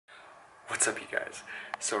What's up, you guys?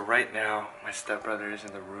 So right now, my stepbrother is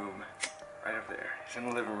in the room, right up there. He's in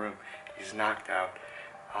the living room. He's knocked out.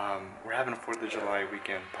 We're having a 4th of July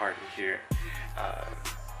weekend party here,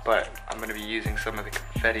 but I'm gonna be using some of the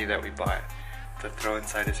confetti that we bought to throw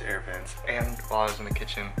inside his air vents. And while I was in the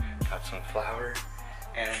kitchen, got some flour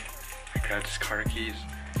and I got his car keys.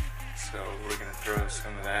 So we're gonna throw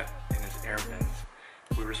some of that in his air vents.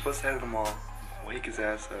 We were supposed to have them all, wake his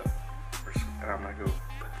ass up, and I'm gonna go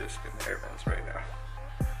put this in the air vents right now.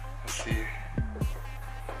 Let's see.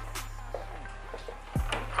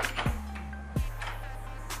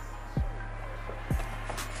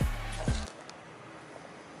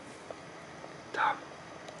 Tom.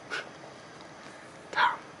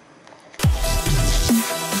 Tom.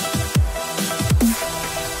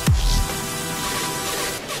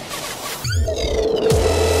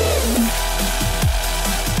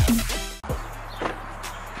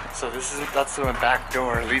 So that's the back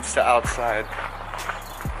door, leads to outside.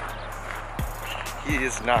 He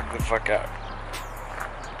is knocked the fuck out.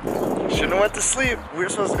 Shouldn't have went to sleep. We were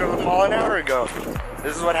supposed to go to the mall an hour ago.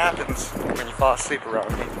 This is what happens when you fall asleep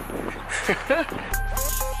around me.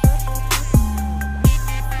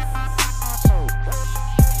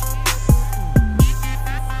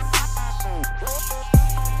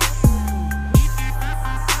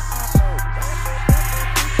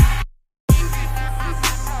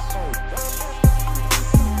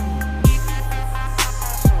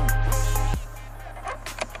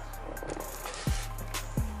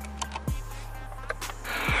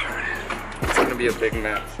 Be a big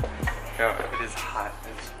mess. Yo, it is hot.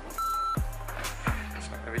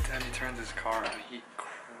 So every time he turns his car on, he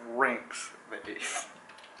cranks the AC.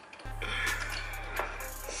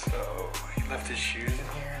 So he left his shoes in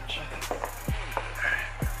here and shit.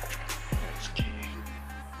 That's key.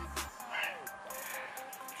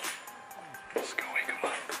 Let's go wake him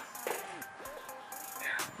up.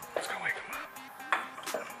 Yeah, let's go wake him up.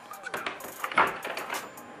 Let's go.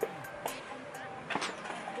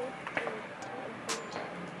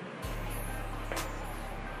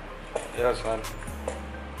 Yo, son.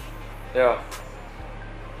 Yo.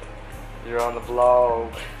 You're on the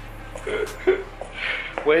vlog.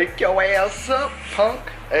 Wake your ass up, punk.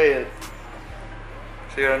 Hey.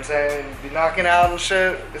 See what I'm saying? Be knocking out and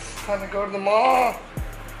shit. It's time to go to the mall.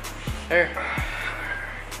 Here.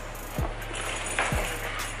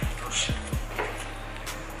 Oh, shit.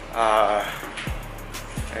 I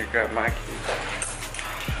grabbed my keys.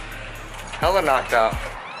 Hella knocked out.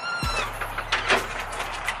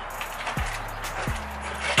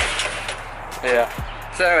 Yeah.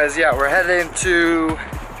 So anyways, yeah, we're heading to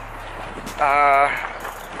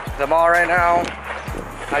the mall right now.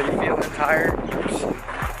 How you feeling? Tired?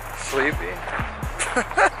 Sleepy?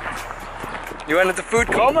 You went into food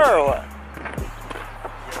coma or what?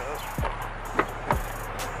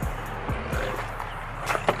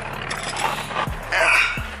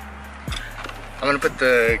 I'm gonna put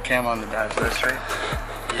the cam on the dash list, right?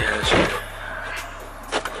 Yeah, sure.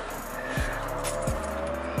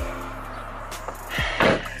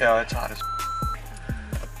 Yo, it's hot as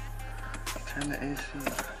turn the AC.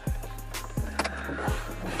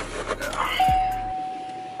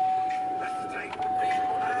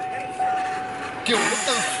 Yo, what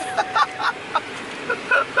the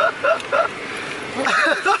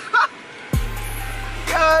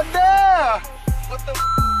God damn! What the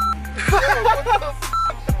Yo, what the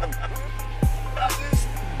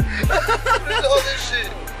What is all this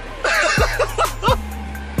shit?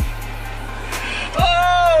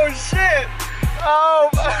 Oh shit! Oh!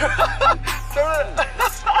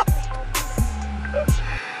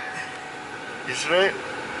 You straight?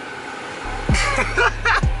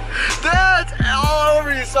 That's all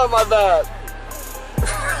over you, son, my bad.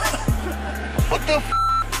 What the f,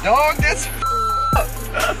 dog? That's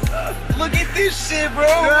f. Look at this shit, bro.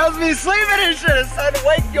 You has me sleeping and shit. It's time to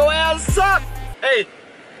wake your ass up. Hey,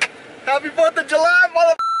 happy 4th of July,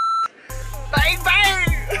 mother. Bang, bang.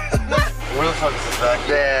 Wheel tugs is back.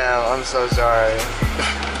 Damn, I'm so sorry.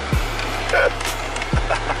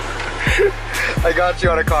 I got you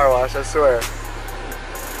on a car wash, I swear.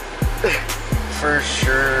 For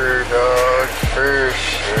sure, dog. For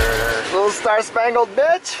sure. Little star-spangled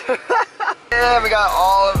bitch. Yeah, we got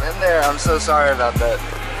all of them in there. I'm so sorry about that.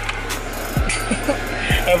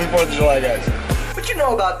 Happy 4th of July, guys. What you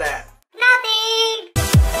know about that? Nothing!